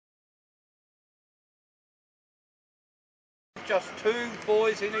Just 2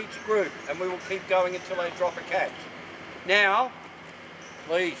 boys in each group, and we will keep going until they drop a catch. Now,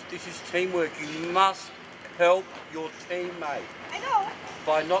 please, this is teamwork. You must help your teammate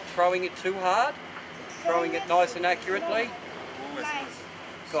by not throwing it too hard, throwing it nice and accurately.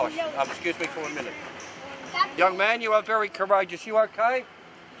 Gosh, excuse me for a minute. Young man, you are very courageous. You okay?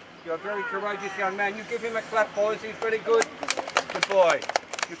 You are very courageous, young man. You give him a clap, boys. He's pretty good. Good boy.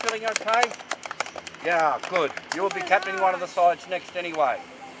 You feeling okay? Yeah, good. You will be captaining one of the sides next anyway.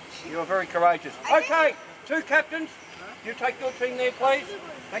 You are very courageous. Okay, 2 captains. You take your team there, please.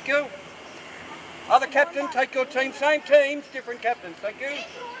 Thank you. Other captain, take your team. Same teams, different captains. Thank you.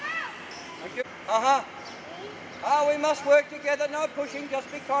 Thank you. Oh, we must work together. No pushing. Just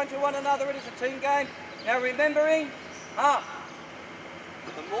be kind to one another. It is a team game. Now remembering,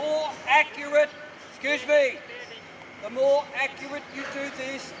 the more accurate, the more accurate you do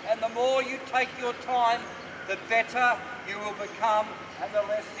this and the more you take your time, the better you will become and the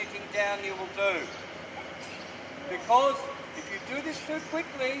less sitting down you will do. Because if you do this too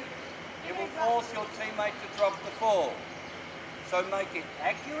quickly, it will force your teammate to drop the ball. So make it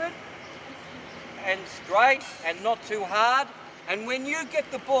accurate and straight and not too hard. And when you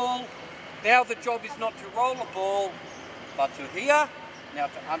get the ball, now the job is not to roll the ball, but to here, now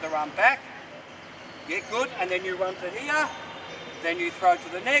to underarm back. Yeah, good, and then you run to here, then you throw to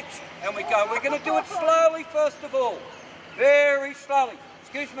the next, and we go. We're going to do it slowly first of all, very slowly.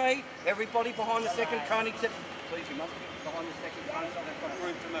 Excuse me, everybody behind the second cone except, please, you must be behind the second cone so they've got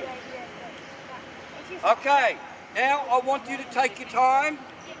room to move. Okay, now I want you to take your time.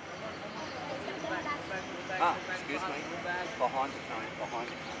 Excuse me, behind the cone,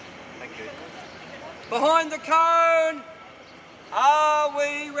 thank you. Behind the cone, are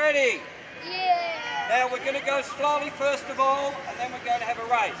we ready? Yeah. Now we're going to go slowly first of all, and then we're going to have a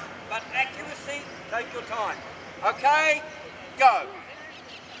race. But accuracy, take your time. Okay, go.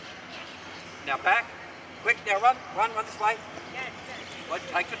 Now back, quick, now run this way. Good,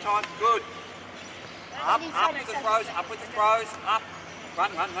 take your time, good. Up with the throws, up,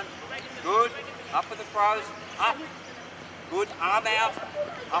 run. Good, up with the throws, up. Good, arm out,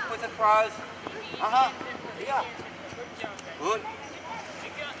 up with the throws. Here. Good.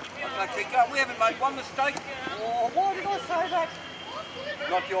 Okay, keep going. We haven't made one mistake. Oh, why did I say that?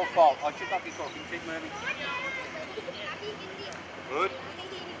 Not your fault. I should not be talking. Keep moving. Good.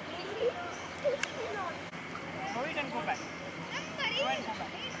 Throw it and go back. Throw and go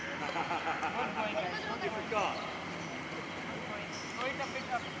back. Good going, guys. What have we got? Throw it up, pick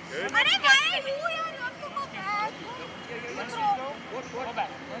up. Good. Once you throw, go back.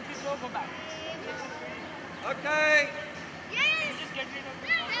 Once you throw, go back. Okay. You just get rid of it.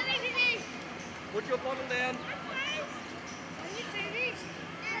 Put your bottle down.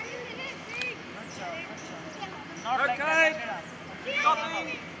 Okay. Stopping.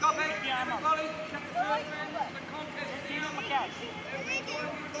 Everybody, check the first round. The contest is now. Every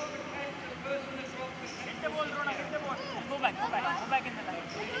time you drop a catch, the person that drops the catch. Hit the ball, Rona, hit the ball. Go back in the line.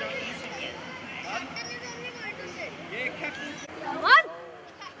 Yeah, captain. Come on.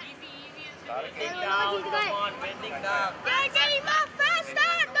 Bending down, come on, bending down. You're getting more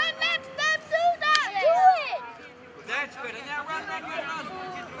faster. Don't let them do that. Do it. That's better. Now run. Run.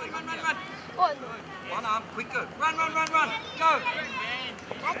 Oh, One arm, quicker. Run. Go.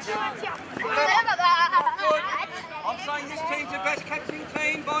 Good. I'm saying this team's the best catching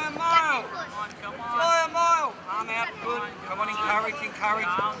team by a mile. Come on. By a mile. Arm out, good. Come on, encourage.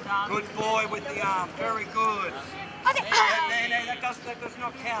 Down. Good boy with the arm. Very good. okay. That does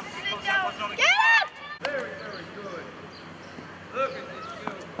not count because that was not a... Get up. Very good. Look at this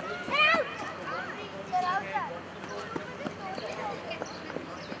girl.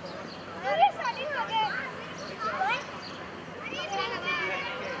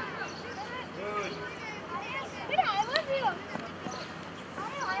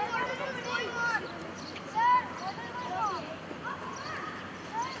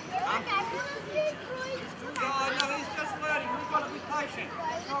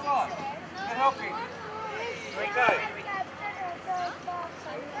 It's all right. We're helping. Here we go.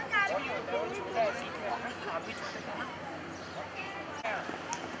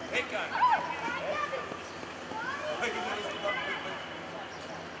 Keep going.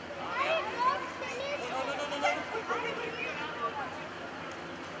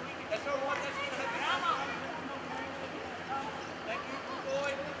 That's all right. That's going to happen. Thank you, good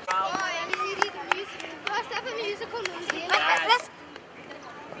boy.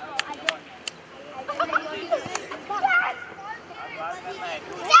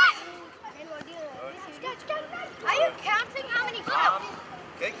 Are you counting how many cups?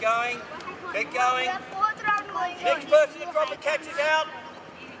 Keep going. Fourth round. Next person to drop a catch is out.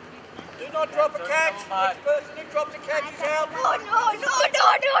 Do not drop a catch. Next person who drops a catch is out. No. Drop a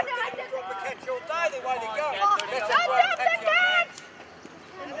catch all day, the way to go. That's a great catch, young man.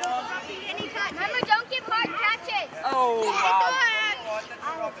 Remember, don't give hard catches. Oh, wow.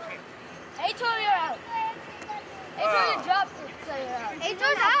 H.O., you're out. H.O., you dropped it, so you're out.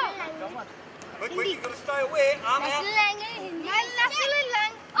 H.O.'s out. Quick, you've got to stay aware. Arm out.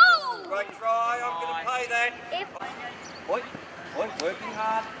 Oh! Great try. I'm going to pay that. Oi, working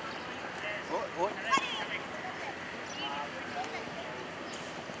hard. Oi.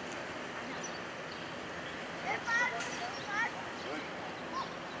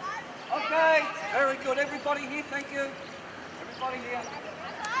 Okay, very good. Everybody here, thank you. Everybody here.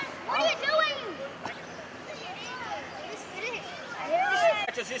 What are you doing?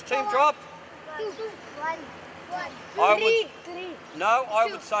 Does this team drop? I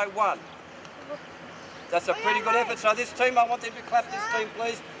would say 1. That's a pretty good effort. So this team, I want them to clap this team,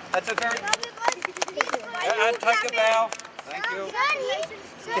 please. That's a very... And take a bow. Thank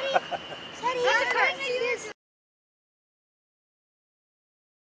you.